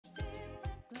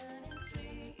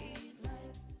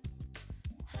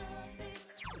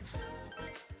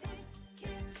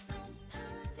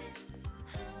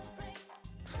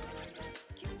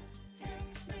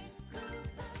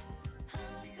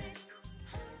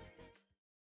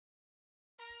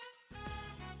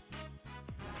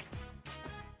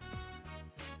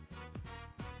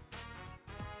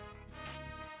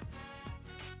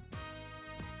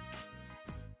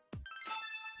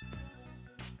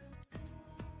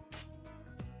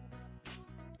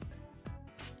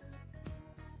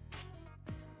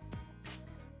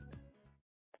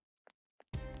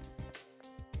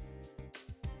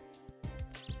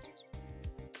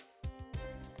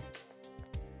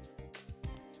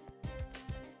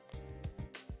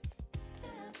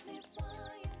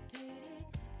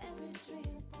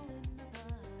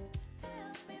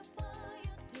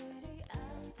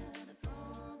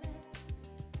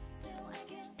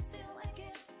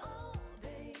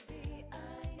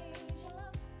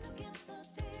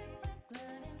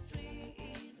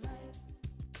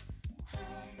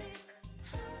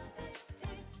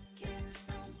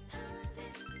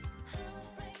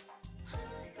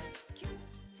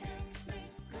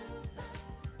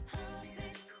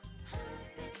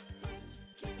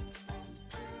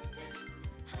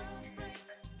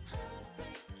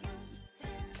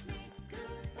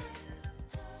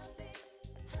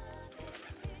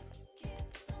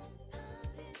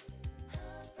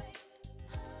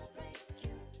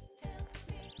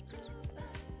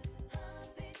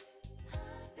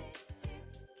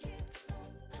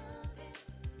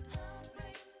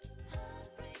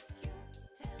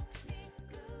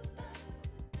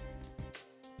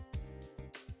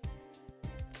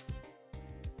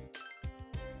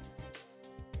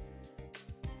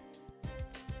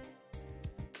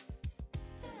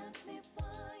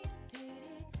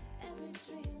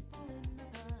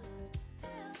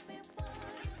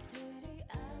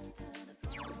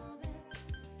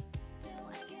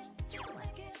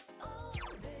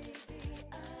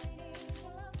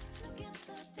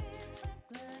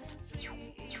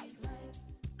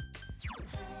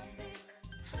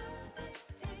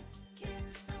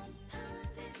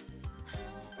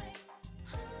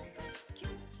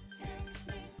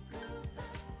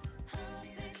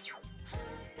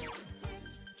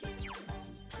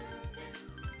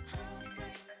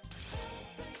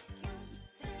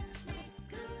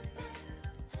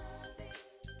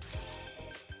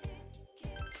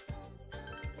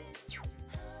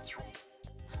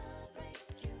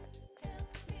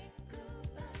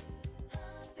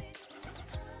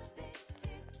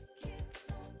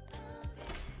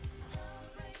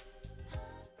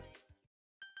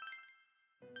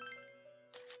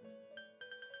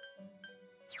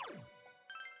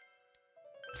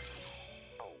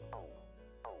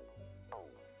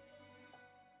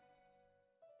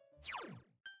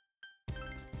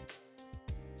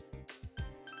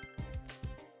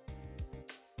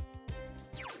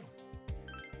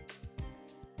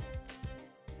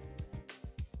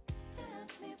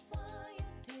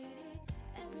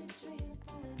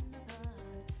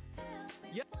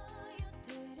Yep.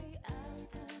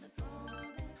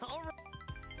 All right.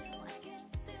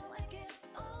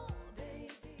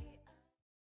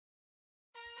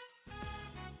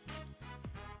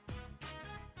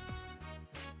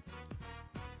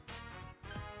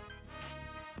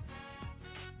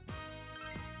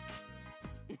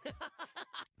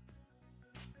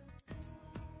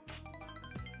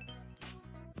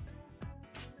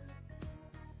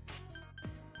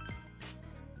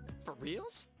 For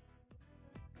reals?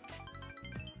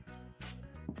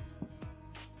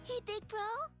 Hey, Big Bro.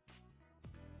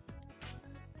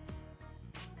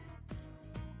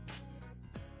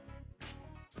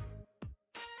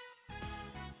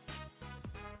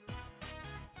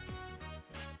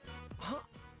 Huh?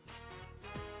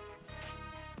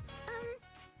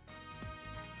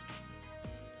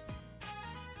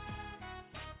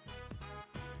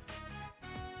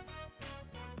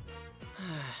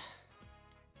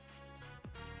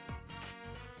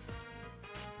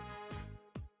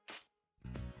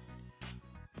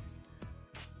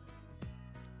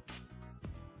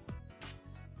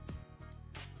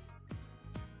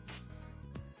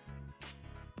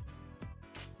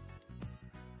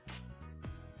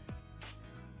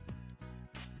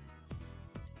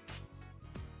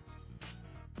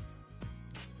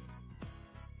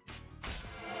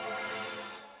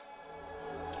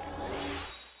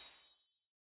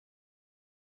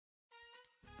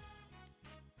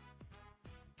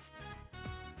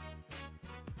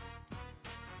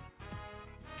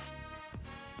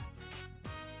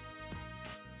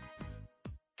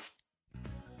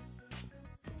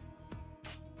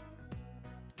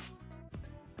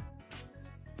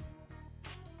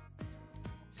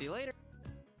 See you later.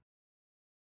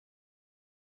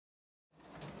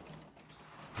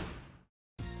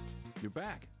 You're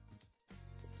back.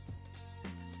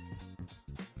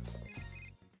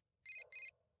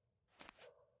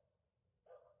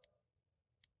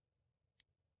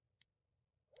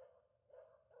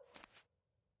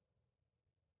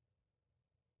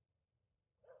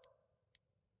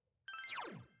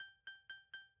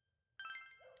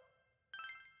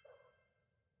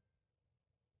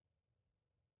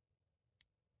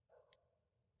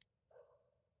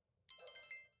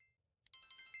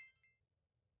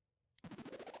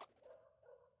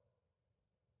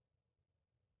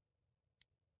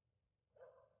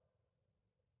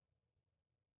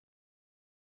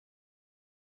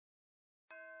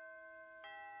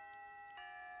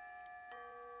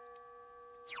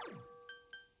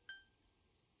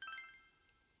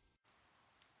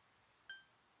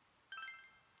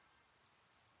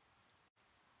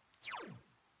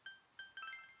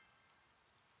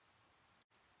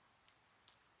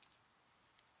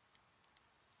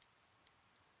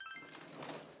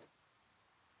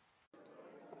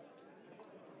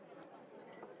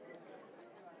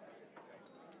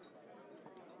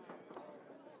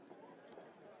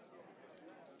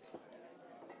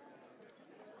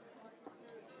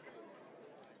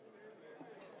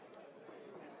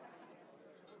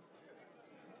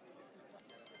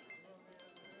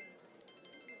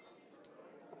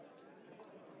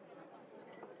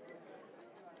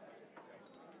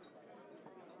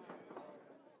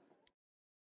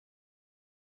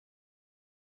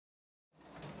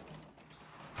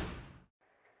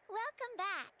 Welcome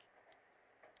back.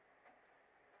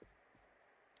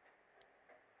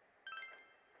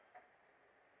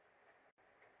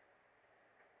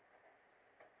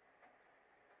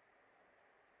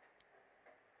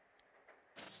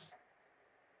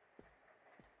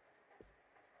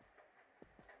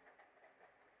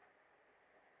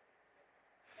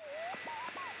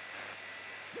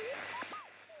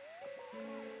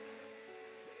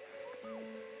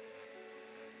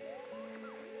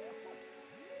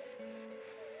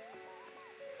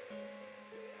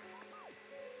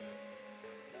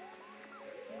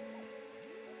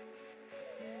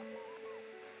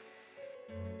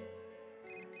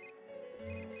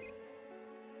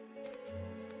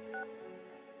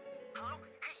 Hello?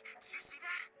 Hey, did you see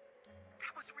that?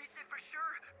 That was Reset for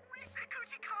sure! Reset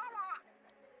Kujikawa!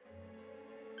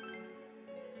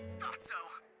 Thought so!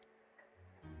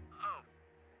 Oh,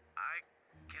 I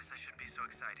guess I shouldn't be so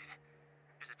excited.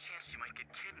 There's a chance she might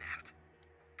get kidnapped.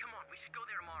 Come on, we should go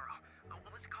there tomorrow.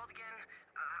 What was it called again?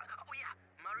 Oh yeah,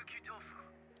 Maruku Tofu.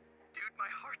 Dude, my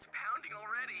heart's pounding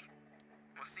already.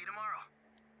 We'll see you tomorrow.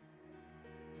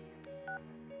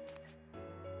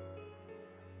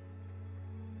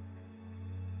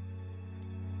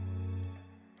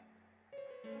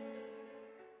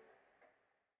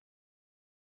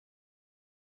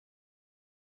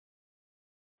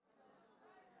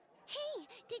 Hey,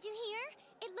 did you hear?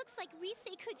 It looks like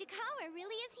Rise Kujikawa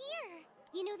really is here.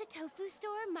 You know the tofu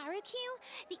store, Marukyu?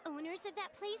 The owners of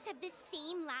that place have the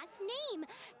same last name,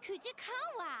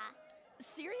 Kujikawa.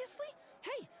 Seriously?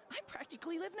 Hey, I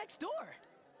practically live next door.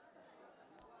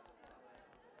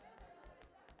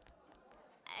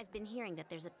 I've been hearing that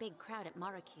there's a big crowd at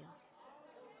Marukyu.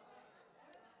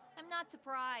 I'm not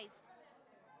surprised.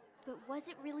 But was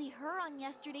it really her on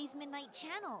yesterday's Midnight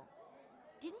Channel?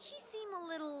 Didn't she seem a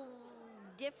little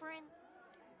different?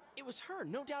 It was her,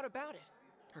 no doubt about it.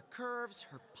 Her curves,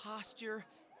 her posture,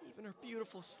 even her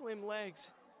beautiful slim legs.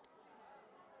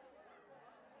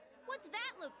 What's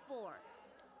that look for?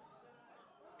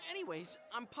 Anyways,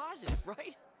 I'm positive,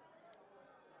 right?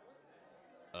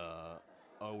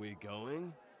 Are we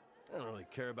going? I don't really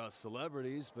care about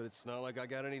celebrities, but it's not like I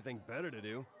got anything better to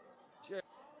do.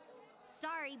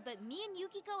 Sorry, but me and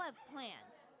Yukiko have plans.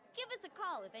 Give us a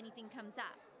call if anything comes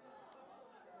up.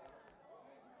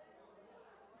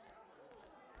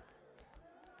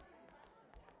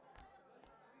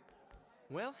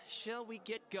 Well, shall we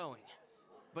get going?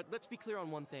 But let's be clear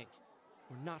on one thing.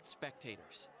 We're not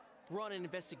spectators. We're on an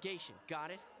investigation,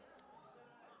 got it?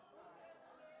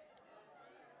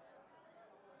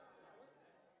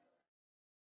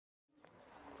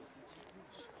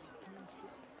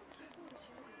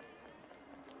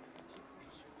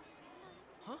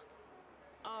 Huh?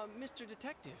 Mr.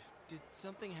 Detective, did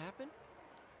something happen?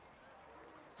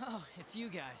 Oh, it's you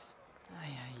guys.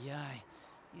 Ay, ay, ay.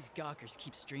 These gawkers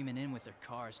keep streaming in with their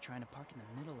cars trying to park in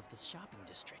the middle of the shopping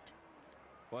district.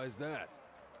 Why is that?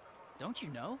 Don't you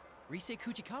know? Rise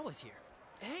Kujikawa's here.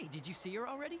 Hey, did you see her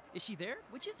already? Is she there?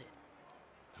 Which is it?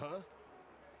 Huh?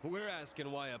 We're asking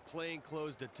why a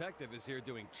plainclothes detective is here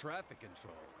doing traffic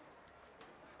control.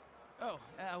 Oh,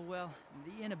 well,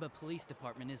 the Inaba Police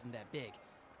Department isn't that big.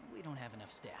 We don't have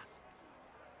enough staff.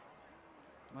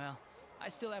 Well, I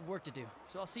still have work to do,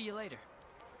 so I'll see you later.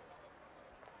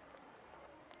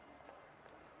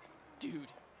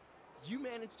 Dude, you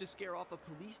managed to scare off a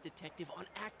police detective on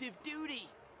active duty!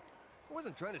 I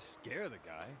wasn't trying to scare the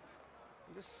guy.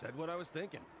 I just said what I was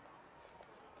thinking.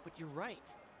 But you're right.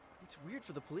 It's weird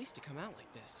for the police to come out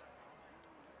like this.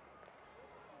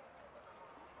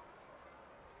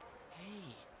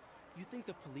 Hey, you think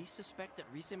the police suspect that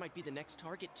Rise might be the next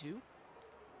target too?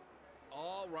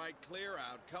 All right, clear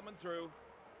out. Coming through.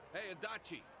 Hey,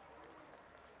 Adachi.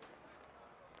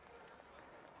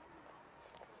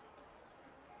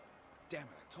 Damn it,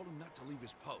 I told him not to leave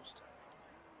his post.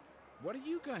 What are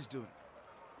you guys doing?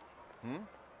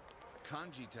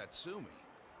 Kanji Tatsumi.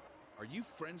 Are you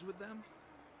friends with them?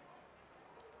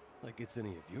 Like it's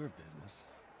any of your business.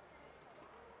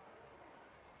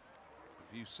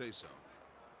 If you say so.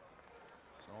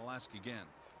 So I'll ask again.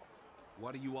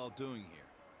 What are you all doing here?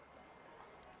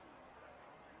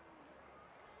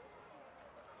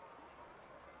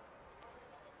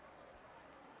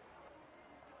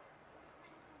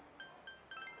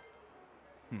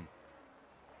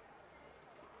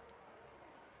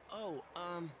 Oh,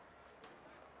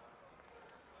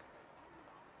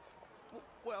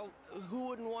 well, who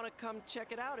wouldn't want to come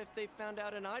check it out if they found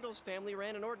out an idol's family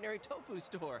ran an ordinary tofu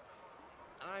store?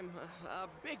 I'm a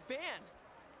big fan.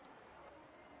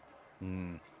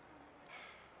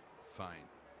 Fine.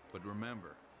 But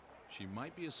remember, she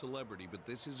might be a celebrity, but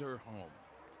this is her home.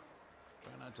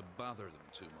 Try not to bother them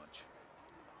too much.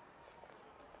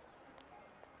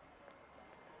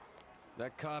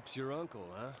 That cop's your uncle,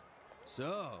 huh?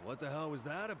 So, what the hell was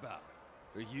that about?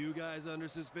 Are you guys under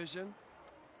suspicion?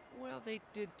 Well, they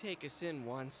did take us in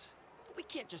once. But we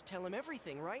can't just tell him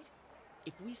everything, right?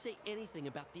 If we say anything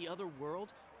about the other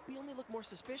world, we only look more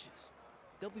suspicious.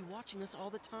 They'll be watching us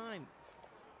all the time.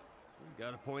 You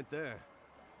got a point there.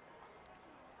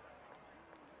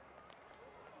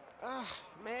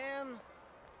 Man.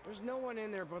 There's no one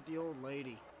in there but the old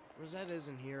lady. Rosetta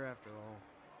isn't here after all.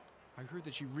 I heard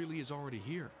that she really is already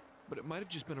here, but it might have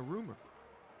just been a rumor.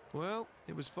 Well,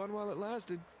 it was fun while it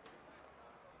lasted.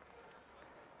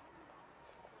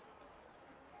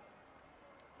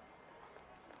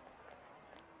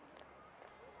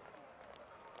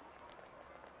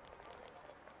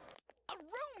 A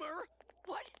rumor?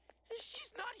 What?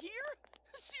 She's not here?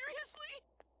 Seriously?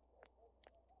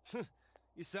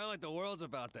 You sound like the world's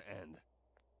about to end.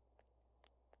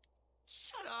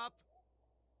 Shut up!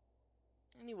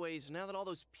 Anyways, now that all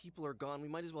those people are gone, we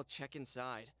might as well check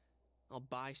inside. I'll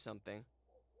buy something.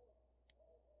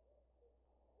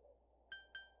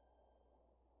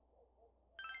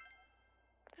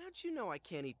 How'd you know I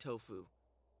can't eat tofu?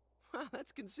 Wow,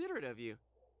 that's considerate of you.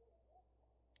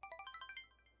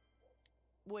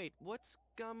 Wait, what's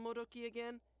gamodoki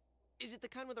again? Is it the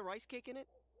kind with a rice cake in it?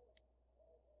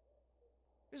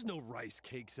 There's no rice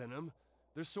cakes in them.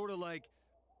 They're sort of like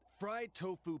fried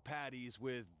tofu patties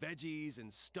with veggies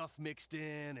and stuff mixed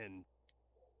in and...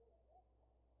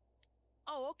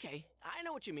 Oh, okay. I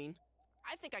know what you mean.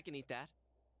 I think I can eat that.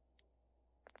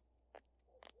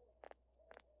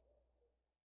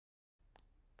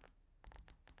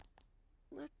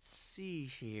 Let's see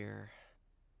here.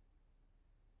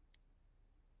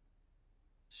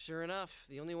 Sure enough,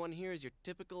 the only one here is your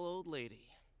typical old lady.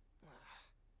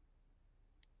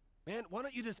 Man, why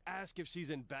don't you just ask if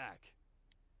she's in back?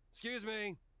 Excuse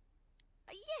me.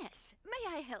 Yes,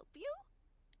 may I help you?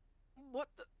 What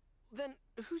the... Then,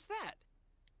 who's that?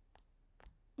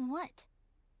 What?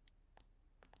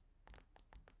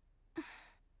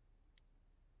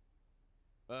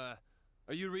 Are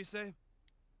you Rise?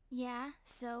 Yeah,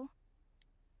 so?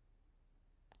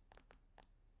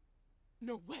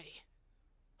 No way!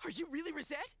 Are you really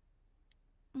Rosette?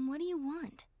 What do you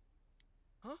want?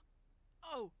 Huh?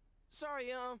 Oh, sorry,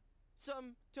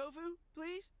 some tofu,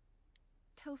 please?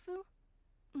 Tofu?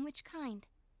 Which kind?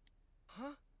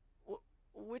 Huh?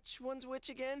 Which one's which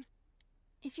again?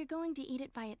 If you're going to eat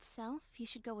it by itself, you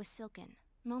should go with silken.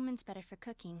 Momen's better for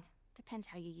cooking. Depends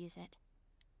how you use it.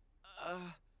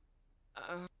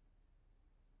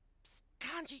 Psst,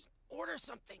 Kanji, order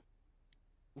something.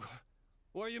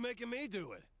 Why are you making me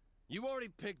do it? You already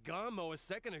picked Ganmo a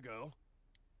second ago.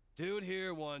 Dude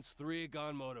here wants 3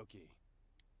 Ganmodoki.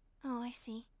 Oh, I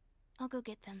see. I'll go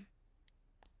get them.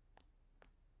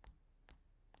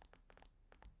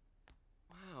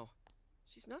 Wow,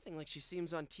 she's nothing like she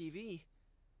seems on TV.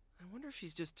 I wonder if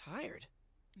she's just tired.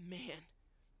 Man,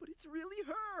 but it's really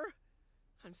her!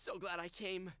 I'm so glad I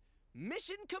came.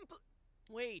 Mission complete.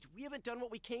 Wait, we haven't done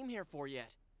what we came here for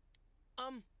yet.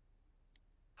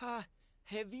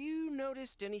 Have you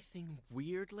noticed anything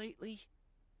weird lately?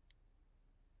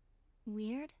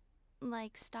 Weird?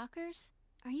 Like stalkers?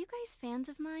 Are you guys fans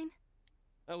of mine?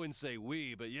 I wouldn't say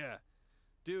we, but yeah.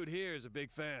 Dude here is a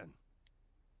big fan.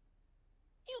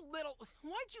 You little...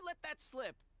 Why'd you let that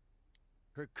slip?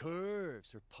 Her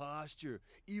curves, her posture,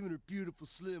 even her beautiful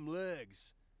slim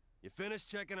legs. You finished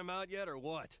checking them out yet, or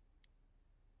what?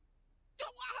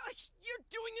 Oh, you're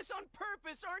doing this on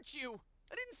purpose, aren't you?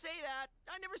 I didn't say that.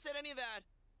 I never said any of that.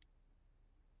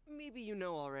 Maybe you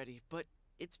know already, but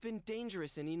it's been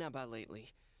dangerous in Inaba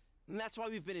lately. And that's why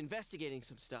we've been investigating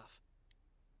some stuff.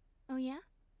 Oh, yeah?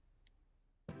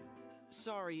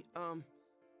 Sorry,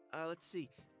 let's see.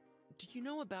 Do you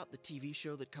know about the TV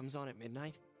show that comes on at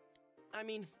midnight? I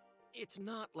mean, it's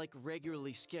not like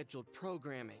regularly scheduled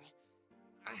programming.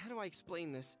 How do I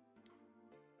explain this?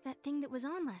 That thing that was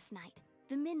on last night.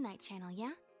 The Midnight Channel,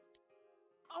 yeah?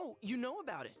 Oh, you know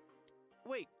about it?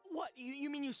 Wait, what? You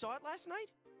mean you saw it last night?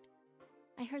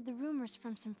 I heard the rumors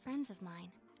from some friends of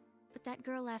mine. But that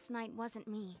girl last night wasn't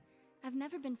me. I've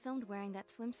never been filmed wearing that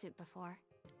swimsuit before.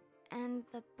 And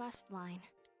the bust line.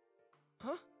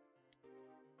 Huh?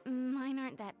 Mine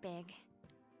aren't that big.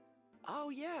 Oh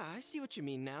yeah, I see what you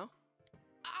mean now.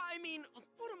 I mean,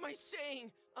 what am I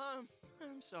saying?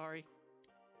 I'm sorry.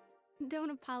 Don't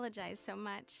apologize so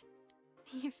much.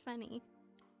 You're funny.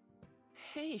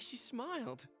 Hey, she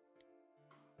smiled.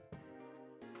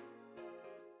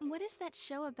 What is that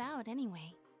show about,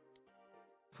 anyway?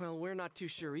 Well, we're not too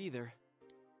sure either.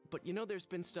 But you know there's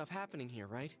been stuff happening here,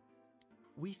 right?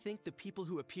 We think the people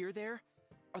who appear there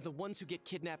are the ones who get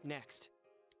kidnapped next.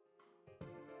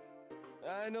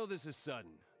 I know this is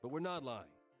sudden, but we're not lying.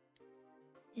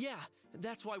 Yeah,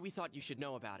 that's why we thought you should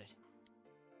know about it.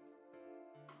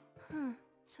 Huh,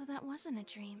 so that wasn't a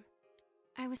dream.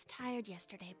 I was tired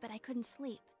yesterday, but I couldn't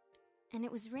sleep. And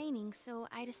it was raining, so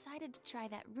I decided to try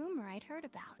that rumor I'd heard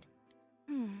about.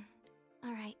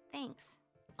 Alright, thanks.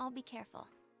 I'll be careful.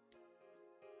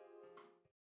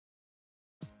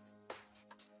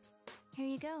 Here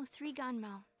you go, 3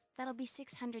 Ganmo. That'll be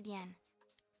 600 yen.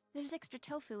 There's extra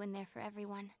tofu in there for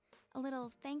everyone. A little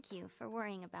thank you for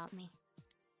worrying about me.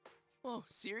 Oh,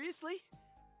 seriously?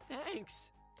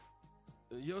 Thanks.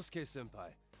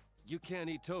 Yosuke-senpai, you can't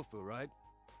eat tofu, right?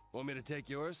 Want me to take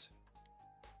yours?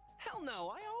 Hell no,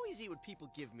 I always eat what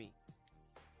people give me.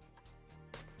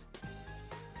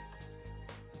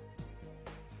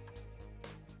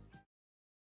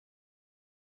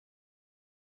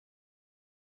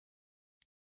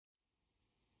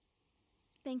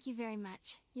 Thank you very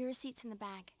much. Your receipt's in the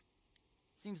bag.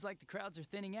 Seems like the crowds are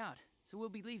thinning out, so we'll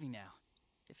be leaving now.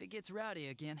 If it gets rowdy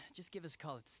again, just give us a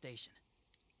call at the station.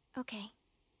 Okay.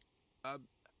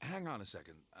 Hang on a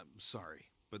second. I'm sorry,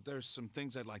 but there's some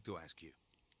things I'd like to ask you.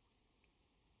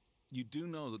 You do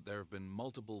know that there have been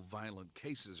multiple violent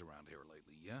cases around here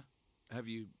lately, yeah? Have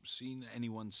you seen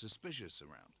anyone suspicious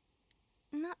around?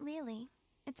 Not really.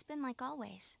 It's been like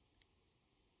always.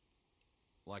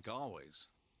 Like always.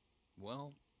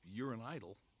 Well, you're an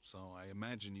idol, so I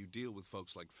imagine you deal with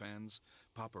folks like fans,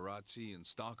 paparazzi, and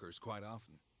stalkers quite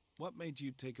often. What made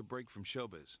you take a break from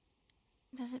showbiz?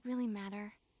 Does it really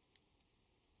matter?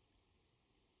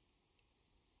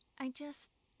 I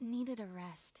just needed a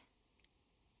rest.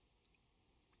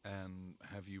 And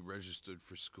have you registered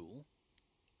for school?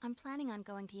 I'm planning on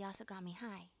going to Yasogami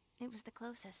High. It was the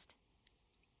closest.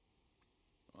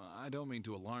 I don't mean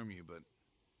to alarm you, but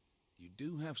you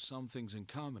do have some things in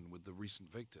common with the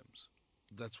recent victims.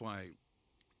 That's why...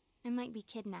 I might be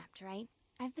kidnapped, right?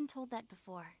 I've been told that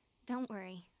before. Don't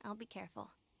worry, I'll be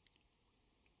careful.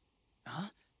 Huh?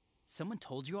 Someone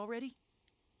told you already?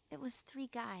 It was 3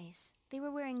 guys. They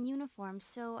were wearing uniforms,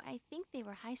 so I think they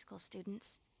were high school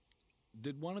students.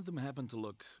 Did one of them happen to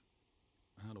look...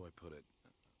 how do I put it?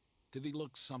 Did he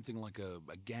look something like a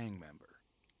gang member?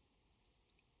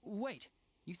 Wait,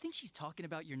 you think she's talking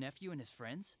about your nephew and his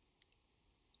friends?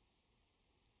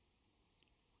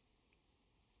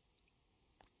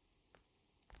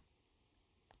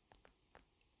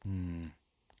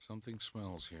 Something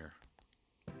smells here.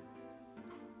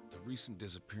 The recent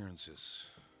disappearances.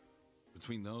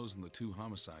 Between those and the 2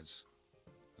 homicides,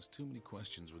 there's too many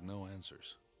questions with no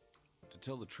answers. To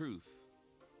tell the truth,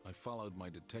 I followed my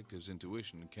detective's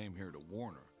intuition and came here to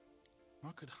warn her.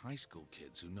 How could high school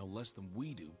kids who know less than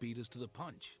we do beat us to the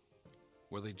punch?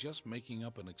 Were they just making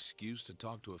up an excuse to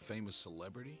talk to a famous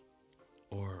celebrity?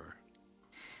 Or...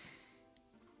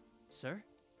 Sir?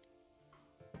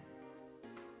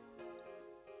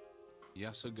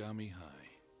 Yasogami High.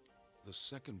 The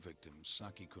second victim,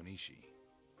 Saki Konishi,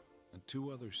 and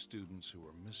 2 other students who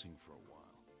were missing for a while.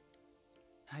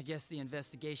 I guess the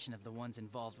investigation of the ones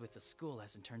involved with the school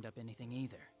hasn't turned up anything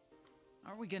either.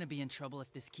 Aren't we gonna be in trouble if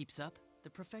this keeps up? The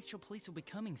prefectural police will be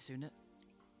coming soon.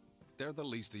 They're the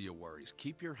least of your worries.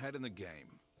 Keep your head in the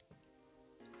game.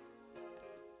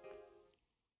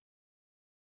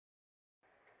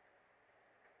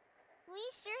 We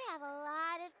sure have a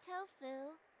lot of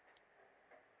tofu.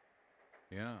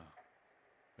 Yeah,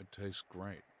 it tastes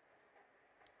great.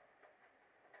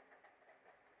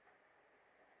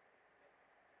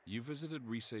 You visited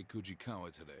Rise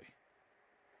Kujikawa today.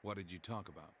 What did you talk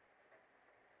about?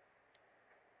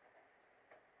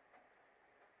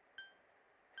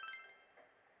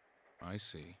 I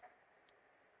see.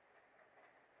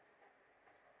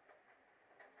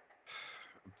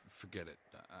 Forget it.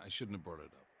 I shouldn't have brought it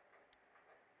up.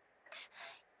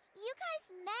 You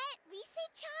guys met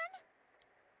Rise-chan?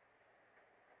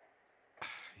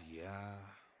 Yeah.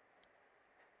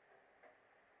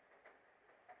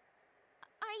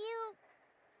 Are you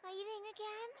fighting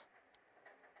again?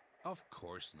 Of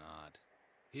course not.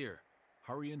 Here,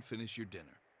 hurry and finish your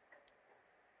dinner.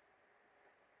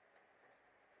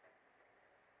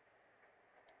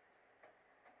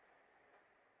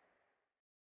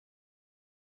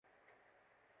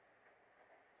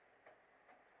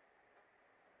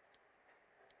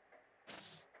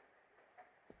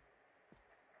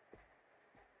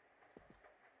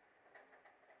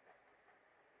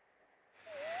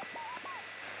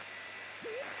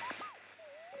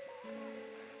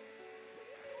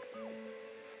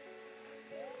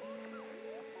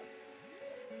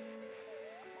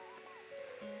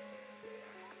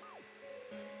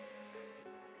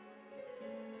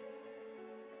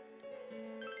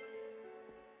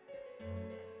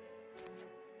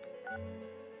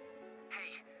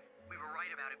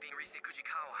 being Rise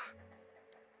Kujikawa.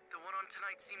 The one on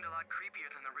tonight seemed a lot creepier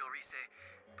than the real Rise,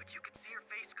 but you could see her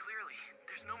face clearly.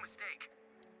 There's no mistake.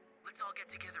 Let's all get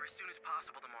together as soon as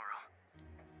possible tomorrow.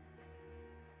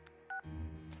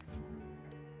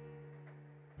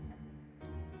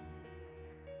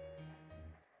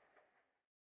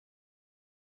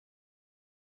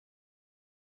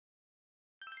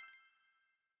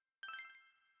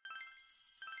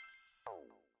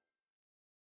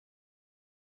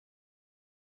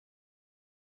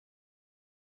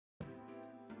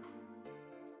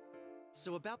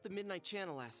 So about the Midnight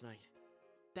Channel last night.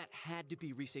 That had to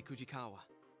be Rise Kujikawa.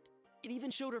 It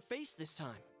even showed her face this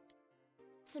time.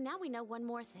 So now we know one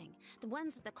more thing. The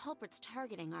ones that the culprit's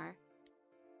targeting are...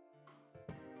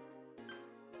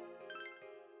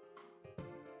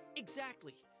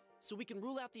 Exactly. So we can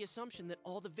rule out the assumption that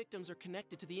all the victims are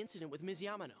connected to the incident with Ms.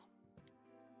 Yamano.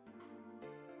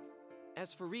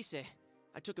 As for Rise,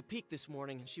 I took a peek this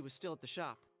morning and she was still at the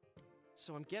shop.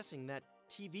 So I'm guessing that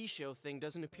TV show thing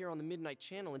doesn't appear on the Midnight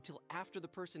Channel until after the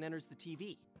person enters the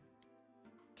TV.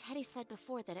 Teddy said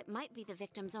before that it might be the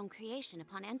victim's own creation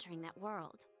upon entering that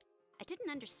world. I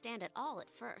didn't understand it all at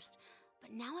first,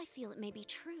 but now I feel it may be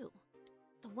true.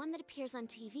 The one that appears on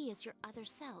TV is your other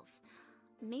self.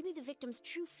 Maybe the victim's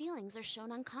true feelings are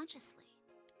shown unconsciously.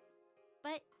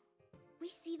 But we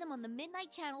see them on the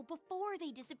Midnight Channel before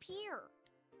they disappear.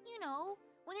 You know,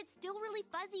 when it's still really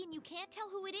fuzzy and you can't tell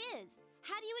who it is.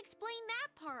 How do you explain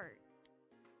that part?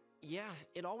 Yeah,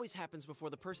 it always happens before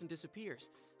the person disappears,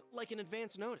 like an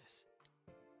advance notice.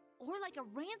 Or like a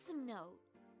ransom note.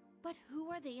 But who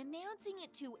are they announcing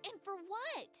it to, and for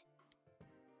what?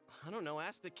 I don't know,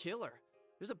 ask the killer.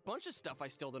 There's a bunch of stuff I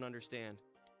still don't understand.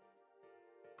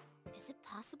 Is it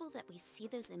possible that we see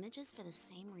those images for the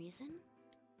same reason?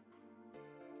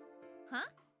 Huh?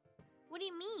 What do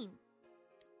you mean?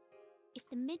 If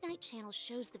the Midnight Channel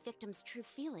shows the victim's true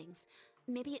feelings,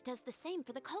 maybe it does the same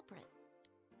for the culprit.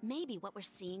 Maybe what we're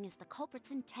seeing is the culprit's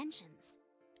intentions.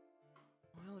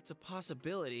 Well, it's a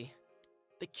possibility.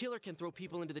 The killer can throw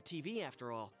people into the TV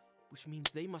after all, which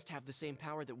means they must have the same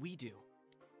power that we do.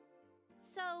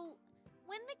 So,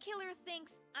 when the killer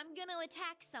thinks, I'm gonna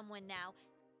attack someone now,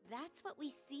 that's what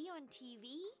we see on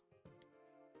TV?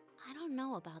 I don't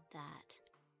know about that.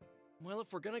 Well,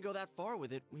 if we're gonna go that far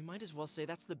with it, we might as well say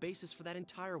that's the basis for that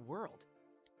entire world.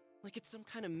 Like it's some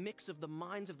kind of mix of the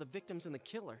minds of the victims and the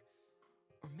killer.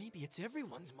 Or maybe it's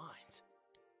everyone's minds.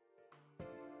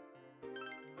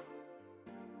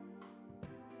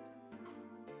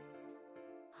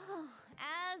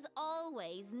 As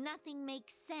always, nothing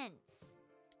makes sense.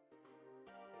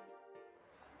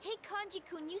 Hey,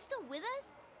 Kanji-kun, you still with us?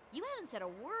 You haven't said a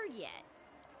word yet.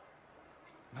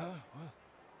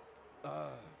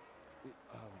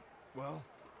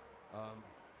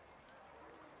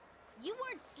 You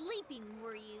weren't sleeping,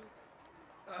 were you?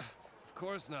 Of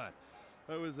course not.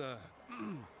 I was,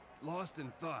 lost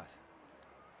in thought.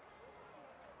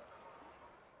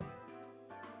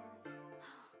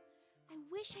 I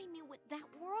wish I knew what that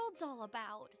world's all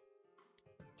about.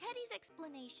 Teddy's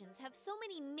explanations have so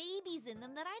many maybes in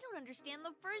them that I don't understand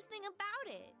the first thing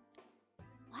about it.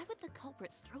 Why would the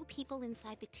culprit throw people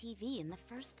inside the TV in the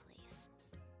first place?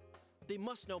 They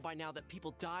must know by now that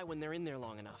people die when they're in there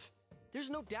long enough. There's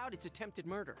no doubt it's attempted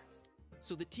murder.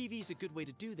 So the TV's a good way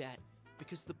to do that,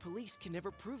 because the police can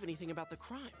never prove anything about the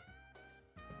crime.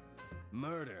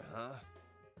 Murder, huh?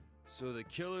 So the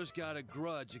killer's got a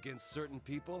grudge against certain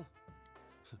people?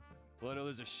 Well, I know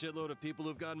there's a shitload of people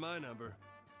who've got my number.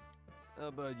 How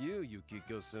about you,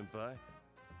 Yukiko-senpai?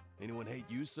 Anyone hate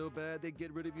you so bad they'd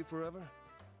get rid of you forever?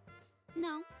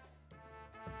 No.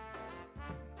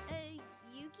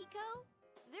 Yukiko?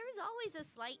 There's always a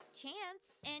slight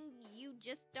chance, and you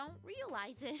just don't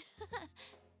realize it.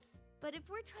 But if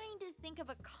we're trying to think of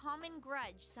a common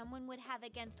grudge someone would have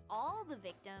against all the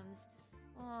victims,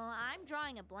 well, I'm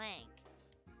drawing a blank.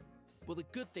 Well, the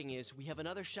good thing is we have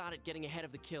another shot at getting ahead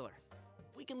of the killer.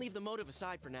 We can leave the motive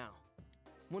aside for now.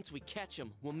 Once we catch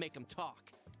him, we'll make him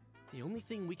talk. The only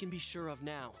thing we can be sure of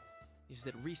now is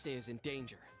that Rise is in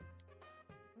danger.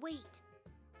 Wait,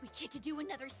 we get to do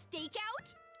another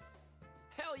stakeout?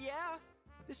 Hell yeah!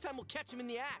 This time we'll catch him in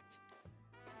the act.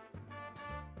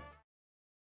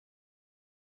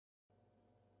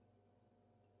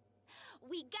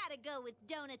 We gotta go with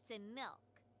donuts and milk.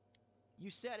 You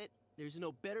said it. There's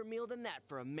no better meal than that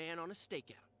for a man on a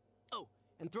stakeout. Oh,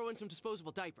 and throw in some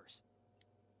disposable diapers.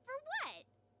 For what?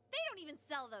 They don't even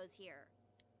sell those here.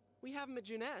 We have them at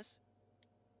Junes.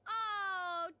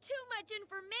 Oh, too much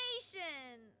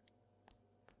information!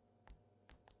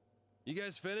 You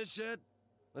guys finished yet?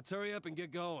 Let's hurry up and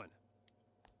get going.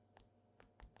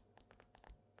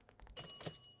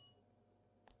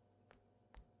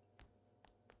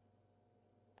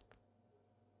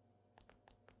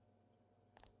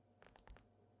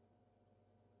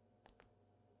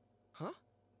 Huh?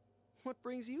 What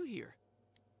brings you here?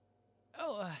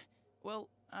 Oh, well,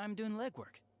 I'm doing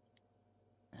legwork.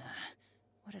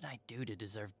 What did I do to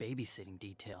deserve babysitting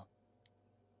detail?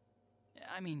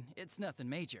 I mean, it's nothing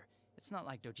major. It's not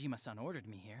like Dojima-san ordered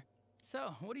me here.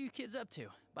 So, what are you kids up to?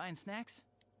 Buying snacks?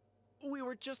 We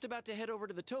were just about to head over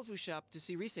to the tofu shop to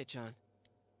see Rise-chan.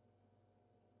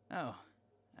 Oh,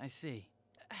 I see.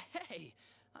 Hey,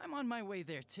 I'm on my way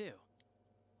there too.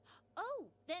 Oh,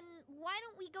 then why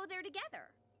don't we go there together?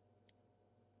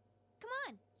 Come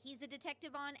on, he's a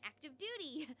detective on active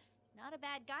duty. Not a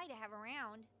bad guy to have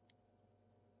around.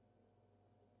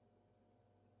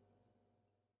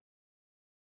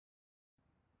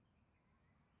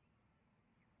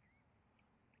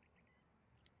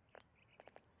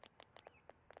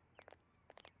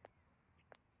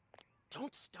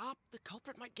 Don't stop. The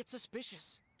culprit might get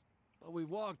suspicious. But we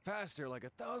walked past her like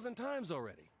 1,000 times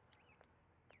already.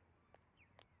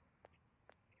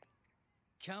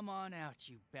 Come on out,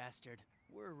 you bastard.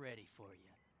 We're ready for you.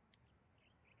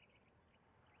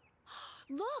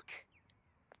 Look!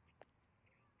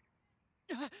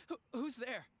 Who's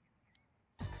there?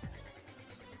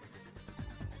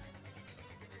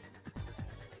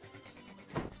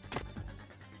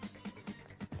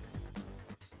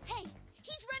 Hey,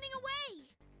 he's running away!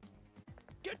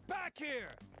 Get back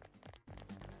here!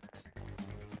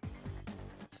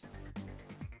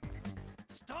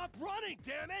 Stop running,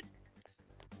 damn it!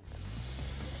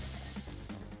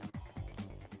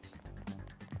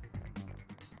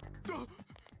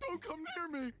 Don't come near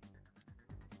me!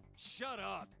 Shut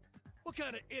up! What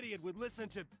kind of idiot would listen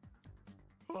to...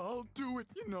 I'll do it,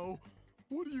 you know.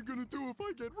 What are you gonna do if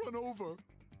I get run over?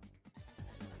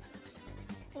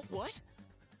 What?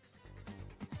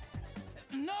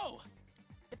 No!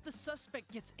 If the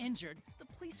suspect gets injured, the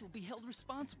police will be held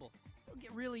responsible. They'll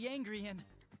get really angry and...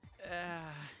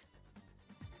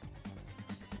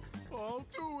 I'll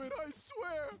do it, I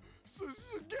swear! So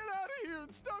get out of here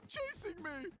and stop chasing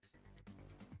me!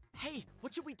 Hey,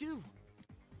 what should we do?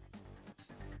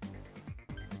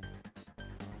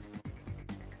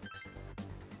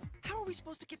 How are we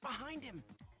supposed to get behind him?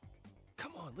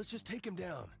 Come on, let's just take him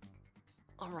down.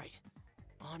 All right,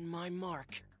 on my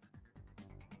mark.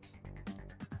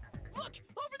 Look,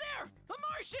 over there! A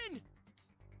Martian!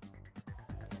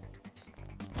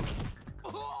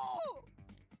 Oh!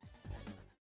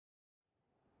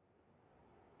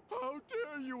 How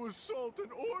dare you assault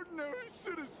an ordinary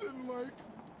citizen like...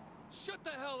 Shut the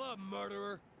hell up,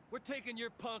 murderer! We're taking your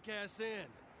punk ass in.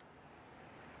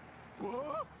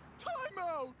 What? Time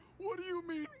out! What do you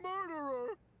mean, murderer?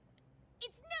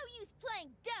 It's no use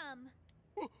playing dumb.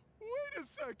 Wait a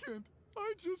second.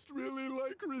 I just really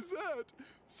like Rosette,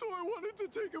 so I wanted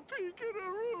to take a peek in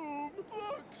her room.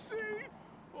 Look, see?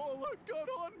 All I've got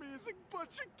on me is a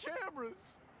bunch of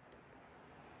cameras.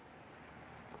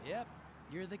 Yep,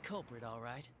 you're the culprit, all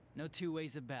right. No two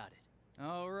ways about it.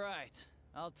 All right,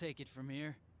 I'll take it from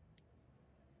here.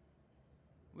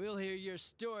 We'll hear your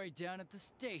story down at the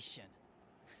station.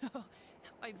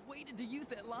 I've waited to use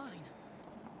that line.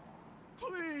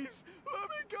 Please, let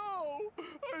me go!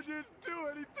 I didn't do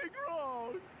anything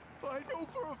wrong! I know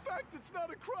for a fact it's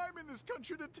not a crime in this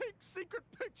country to take secret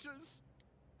pictures!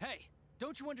 Hey,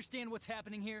 don't you understand what's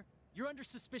happening here? You're under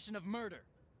suspicion of murder.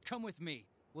 Come with me.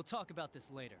 We'll talk about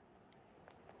this later.